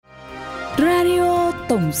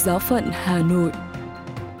Tổng Giáo phận Hà Nội.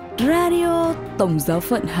 Radio Tổng Giáo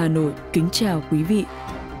phận Hà Nội kính chào quý vị.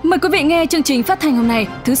 Mời quý vị nghe chương trình phát thanh hôm nay,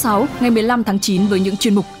 thứ Sáu, ngày 15 tháng 9 với những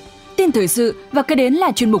chuyên mục tin thời sự và kế đến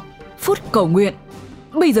là chuyên mục Phút cầu nguyện.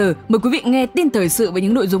 Bây giờ mời quý vị nghe tin thời sự với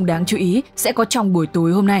những nội dung đáng chú ý sẽ có trong buổi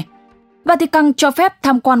tối hôm nay. Vatican cho phép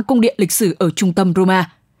tham quan cung điện lịch sử ở trung tâm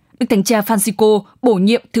Roma. Đức Thánh cha Francisco bổ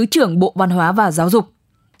nhiệm Thứ trưởng Bộ Văn hóa và Giáo dục.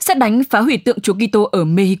 Sét đánh phá hủy tượng Chúa Kitô ở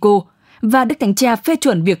Mexico. Và Đức Thánh cha phê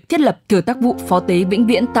chuẩn việc thiết lập thừa tác vụ phó tế vĩnh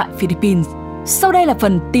viễn tại Philippines. Sau đây là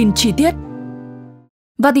phần tin chi tiết.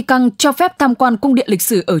 Vatican cho phép tham quan cung điện lịch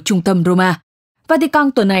sử ở trung tâm Roma.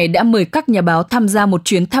 Vatican tuần này đã mời các nhà báo tham gia một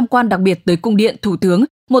chuyến tham quan đặc biệt tới cung điện Thủ tướng,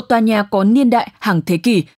 một tòa nhà có niên đại hàng thế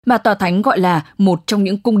kỷ mà Tòa Thánh gọi là một trong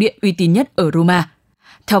những cung điện uy tín nhất ở Roma.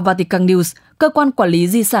 Theo Vatican News, cơ quan quản lý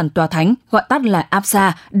di sản Tòa Thánh, gọi tắt là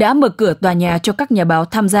APSA, đã mở cửa tòa nhà cho các nhà báo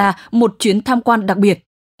tham gia một chuyến tham quan đặc biệt.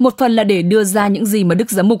 Một phần là để đưa ra những gì mà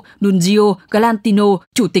Đức Giám mục Nunzio Galantino,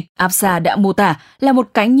 chủ tịch APSA đã mô tả là một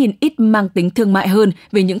cái nhìn ít mang tính thương mại hơn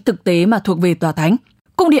về những thực tế mà thuộc về Tòa Thánh.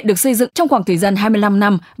 Cung điện được xây dựng trong khoảng thời gian 25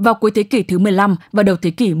 năm vào cuối thế kỷ thứ 15 và đầu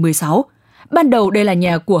thế kỷ 16. Ban đầu đây là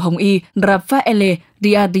nhà của Hồng y Raffaele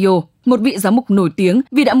Riario, một vị giám mục nổi tiếng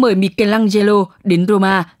vì đã mời Michelangelo đến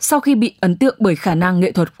Roma sau khi bị ấn tượng bởi khả năng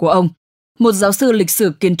nghệ thuật của ông. Một giáo sư lịch sử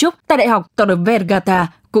kiến trúc tại Đại học Tor Vergata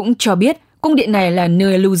cũng cho biết cung điện này là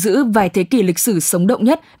nơi lưu giữ vài thế kỷ lịch sử sống động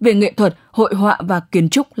nhất về nghệ thuật, hội họa và kiến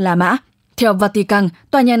trúc La Mã. Theo Vatican,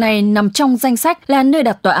 tòa nhà này nằm trong danh sách là nơi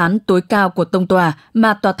đặt tòa án tối cao của tông tòa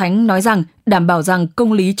mà Tòa Thánh nói rằng đảm bảo rằng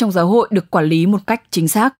công lý trong giáo hội được quản lý một cách chính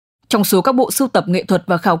xác. Trong số các bộ sưu tập nghệ thuật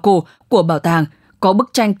và khảo cổ của bảo tàng, có bức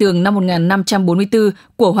tranh tường năm 1544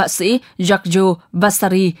 của họa sĩ Giorgio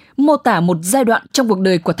Vasari mô tả một giai đoạn trong cuộc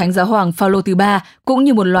đời của Thánh Giáo hoàng Phaolô thứ ba, cũng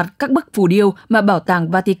như một loạt các bức phù điêu mà Bảo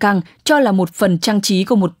tàng Vatican cho là một phần trang trí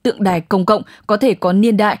của một tượng đài công cộng có thể có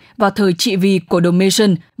niên đại vào thời trị vì của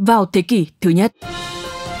Domitian vào thế kỷ thứ nhất.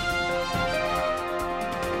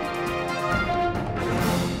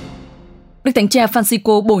 Đức Thánh cha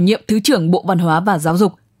Francisco bổ nhiệm Thứ trưởng Bộ Văn hóa và Giáo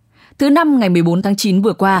dục. Thứ Năm ngày 14 tháng 9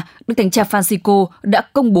 vừa qua, Đức Thánh cha Francisco đã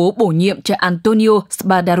công bố bổ nhiệm cha Antonio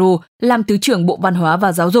Spadaro làm Thứ trưởng Bộ Văn hóa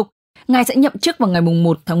và Giáo dục. Ngài sẽ nhậm chức vào ngày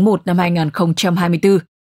 1 tháng 1 năm 2024.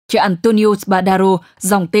 Cha Antonio Spadaro,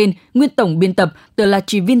 dòng tên nguyên tổng biên tập tờ La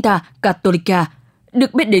Civiltà Cattolica,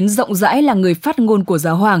 được biết đến rộng rãi là người phát ngôn của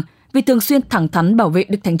Giáo hoàng vì thường xuyên thẳng thắn bảo vệ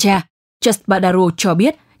Đức Thánh cha. Cha Spadaro cho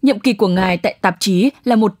biết, nhiệm kỳ của Ngài tại tạp chí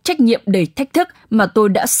là một trách nhiệm đầy thách thức mà tôi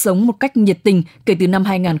đã sống một cách nhiệt tình kể từ năm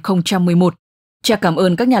 2011. Cha cảm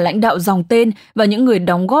ơn các nhà lãnh đạo dòng tên và những người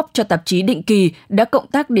đóng góp cho tạp chí định kỳ đã cộng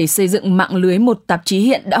tác để xây dựng mạng lưới một tạp chí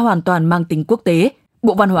hiện đã hoàn toàn mang tính quốc tế.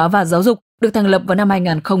 Bộ Văn hóa và Giáo dục được thành lập vào năm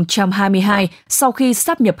 2022 sau khi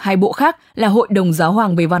sáp nhập hai bộ khác là Hội đồng Giáo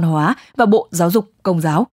hoàng về Văn hóa và Bộ Giáo dục Công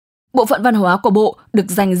giáo. Bộ phận văn hóa của Bộ được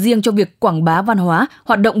dành riêng cho việc quảng bá văn hóa,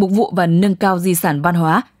 hoạt động mục vụ và nâng cao di sản văn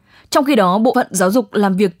hóa. Trong khi đó, Bộ phận Giáo dục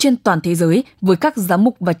làm việc trên toàn thế giới với các giám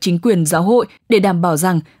mục và chính quyền giáo hội để đảm bảo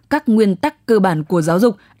rằng các nguyên tắc cơ bản của giáo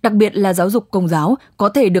dục, đặc biệt là giáo dục Công giáo, có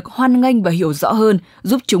thể được hoan nghênh và hiểu rõ hơn,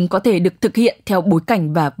 giúp chúng có thể được thực hiện theo bối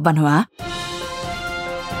cảnh và văn hóa.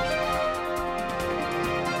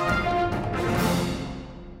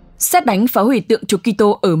 Sét đánh phá hủy tượng Chúa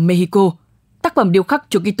Kitô ở Mexico. Tác phẩm điêu khắc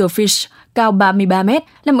Chúa Kitô Fish cao 33 mét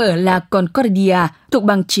nằm ở La Concordia thuộc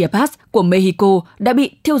bang Chiapas của Mexico đã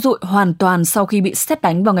bị thiêu rụi hoàn toàn sau khi bị sét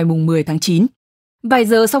đánh vào ngày 10 tháng 9. Vài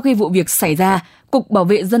giờ sau khi vụ việc xảy ra, Cục Bảo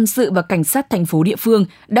vệ Dân sự và Cảnh sát thành phố địa phương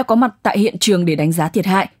đã có mặt tại hiện trường để đánh giá thiệt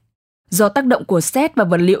hại. Do tác động của sét và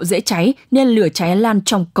vật liệu dễ cháy nên lửa cháy lan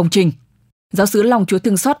trong công trình. Giáo xứ Lòng Chúa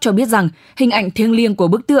Thương Xót cho biết rằng hình ảnh thiêng liêng của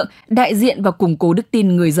bức tượng đại diện và củng cố đức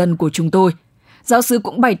tin người dân của chúng tôi. Giáo xứ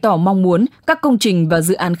cũng bày tỏ mong muốn các công trình và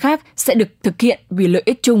dự án khác sẽ được thực hiện vì lợi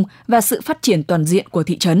ích chung và sự phát triển toàn diện của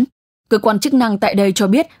thị trấn. Cơ quan chức năng tại đây cho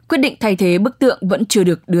biết quyết định thay thế bức tượng vẫn chưa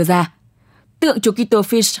được đưa ra. Tượng Chúa Kitô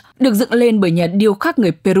Fish được dựng lên bởi nhà điêu khắc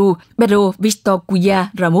người Peru Pedro Victor Cuya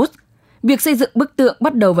Ramos. Việc xây dựng bức tượng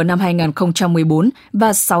bắt đầu vào năm 2014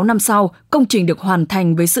 và 6 năm sau, công trình được hoàn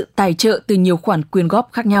thành với sự tài trợ từ nhiều khoản quyên góp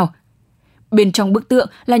khác nhau. Bên trong bức tượng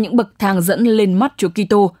là những bậc thang dẫn lên mắt Chúa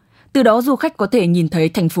Kitô. Từ đó du khách có thể nhìn thấy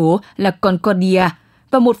thành phố là Concordia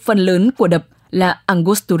và một phần lớn của đập là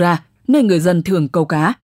Angostura, nơi người dân thường câu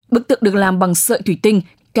cá. Bức tượng được làm bằng sợi thủy tinh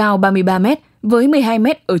cao 33 mét với 12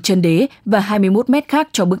 mét ở chân đế và 21 mét khác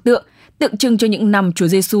cho bức tượng, tượng trưng cho những năm Chúa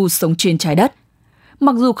Giêsu sống trên trái đất.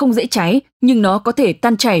 Mặc dù không dễ cháy, nhưng nó có thể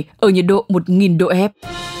tan chảy ở nhiệt độ 1000 độ F.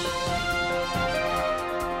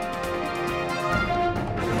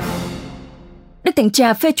 Đức Thánh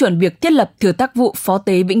Cha phê chuẩn việc thiết lập thừa tác vụ phó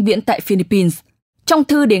tế vĩnh viễn tại Philippines. Trong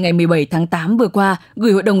thư đề ngày 17 tháng 8 vừa qua,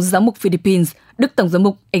 gửi Hội đồng Giám mục Philippines, Đức Tổng giám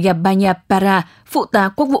mục Egabanya Para, phụ tá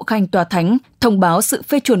Quốc vụ Khanh Tòa Thánh, thông báo sự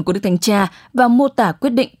phê chuẩn của Đức Thánh Cha và mô tả quyết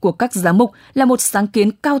định của các giám mục là một sáng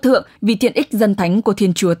kiến cao thượng vì tiện ích dân thánh của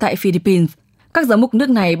Thiên Chúa tại Philippines. Các giám mục nước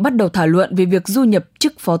này bắt đầu thảo luận về việc du nhập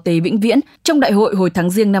chức phó tế vĩnh viễn trong đại hội hồi tháng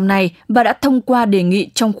Giêng năm nay và đã thông qua đề nghị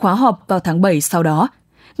trong khóa họp vào tháng 7 sau đó.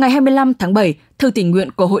 Ngày 25 tháng 7, thư tình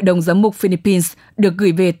nguyện của Hội đồng Giám mục Philippines được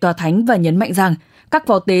gửi về Tòa Thánh và nhấn mạnh rằng các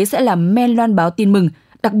phó tế sẽ làm men loan báo tin mừng,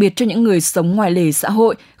 đặc biệt cho những người sống ngoài lề xã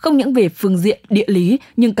hội, không những về phương diện địa lý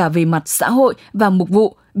nhưng cả về mặt xã hội và mục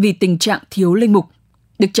vụ vì tình trạng thiếu linh mục.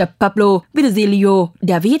 Đức cha Pablo Virgilio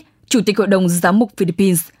David, Chủ tịch Hội đồng Giám mục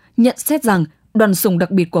Philippines, nhận xét rằng đoàn sủng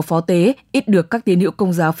đặc biệt của phó tế ít được các tín hữu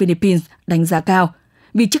Công giáo Philippines đánh giá cao,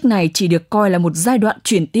 vì chức này chỉ được coi là một giai đoạn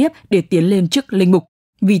chuyển tiếp để tiến lên chức linh mục.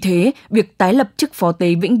 Vì thế, việc tái lập chức phó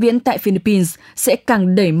tế vĩnh viễn tại Philippines sẽ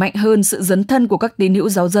càng đẩy mạnh hơn sự dấn thân của các tín hữu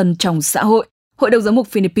giáo dân trong xã hội. Hội đồng Giám mục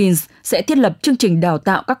Philippines sẽ thiết lập chương trình đào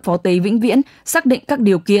tạo các phó tế vĩnh viễn, xác định các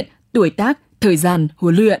điều kiện, tuổi tác, thời gian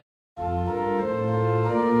huấn luyện.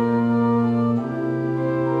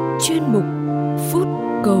 Chuyên mục Phút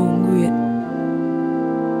Cầu Nguyện.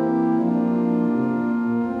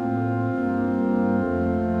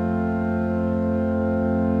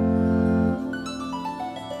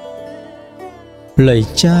 Lạy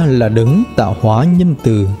Cha là đấng tạo hóa nhân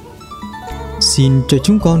từ, xin cho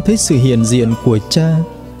chúng con thấy sự hiện diện của Cha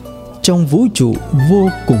trong vũ trụ vô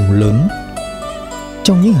cùng lớn,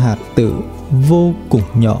 trong những hạt tử vô cùng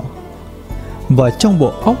nhỏ và trong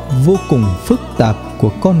bộ óc vô cùng phức tạp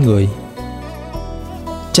của con người.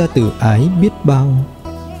 Cha từ ái biết bao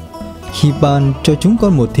khi ban cho chúng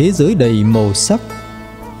con một thế giới đầy màu sắc,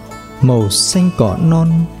 màu xanh cỏ non,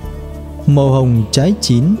 màu hồng trái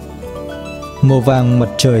chín, màu vàng mặt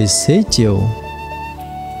trời xế chiều.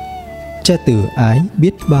 Cha từ ái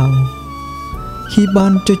biết bao khi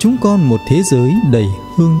ban cho chúng con một thế giới đầy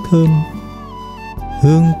hương thơm,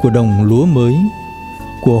 hương của đồng lúa mới,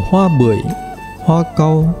 của hoa bưởi, hoa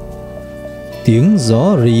cau, tiếng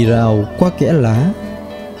gió rì rào qua kẽ lá,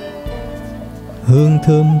 hương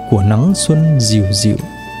thơm của nắng xuân dịu dịu.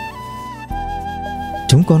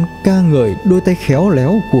 Chúng con ca ngợi đôi tay khéo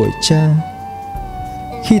léo của Cha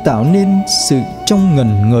khi tạo nên sự trong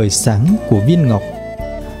ngần ngời sáng của viên ngọc,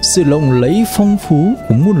 sự lộng lẫy phong phú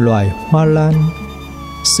của muôn loài hoa lan,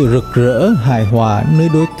 sự rực rỡ hài hòa nơi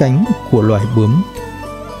đôi cánh của loài bướm,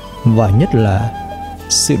 và nhất là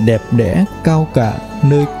sự đẹp đẽ cao cả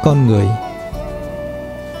nơi con người.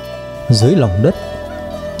 Dưới lòng đất,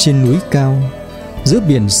 trên núi cao, giữa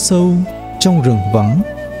biển sâu, trong rừng vắng,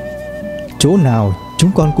 chỗ nào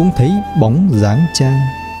chúng con cũng thấy bóng dáng Cha.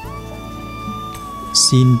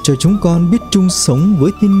 Xin cho chúng con biết chung sống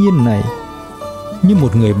với thiên nhiên này như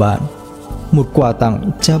một người bạn, một quà tặng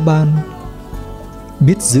Cha ban,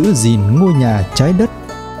 biết giữ gìn ngôi nhà trái đất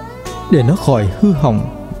để nó khỏi hư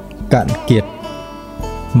hỏng, cạn kiệt,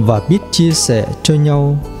 và biết chia sẻ cho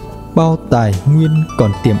nhau bao tài nguyên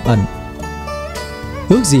còn tiềm ẩn.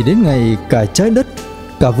 Ước gì đến ngày cả trái đất,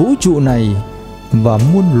 cả vũ trụ này và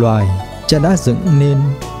muôn loài Cha đã dựng nên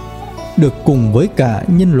được cùng với cả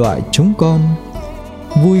nhân loại chúng con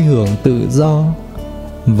vui hưởng tự do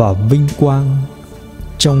và vinh quang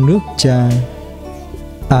trong nước Cha.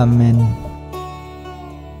 Amen.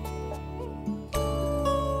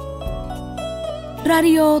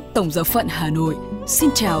 Radio Tổng giáo phận Hà Nội xin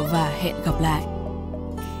chào và hẹn gặp lại.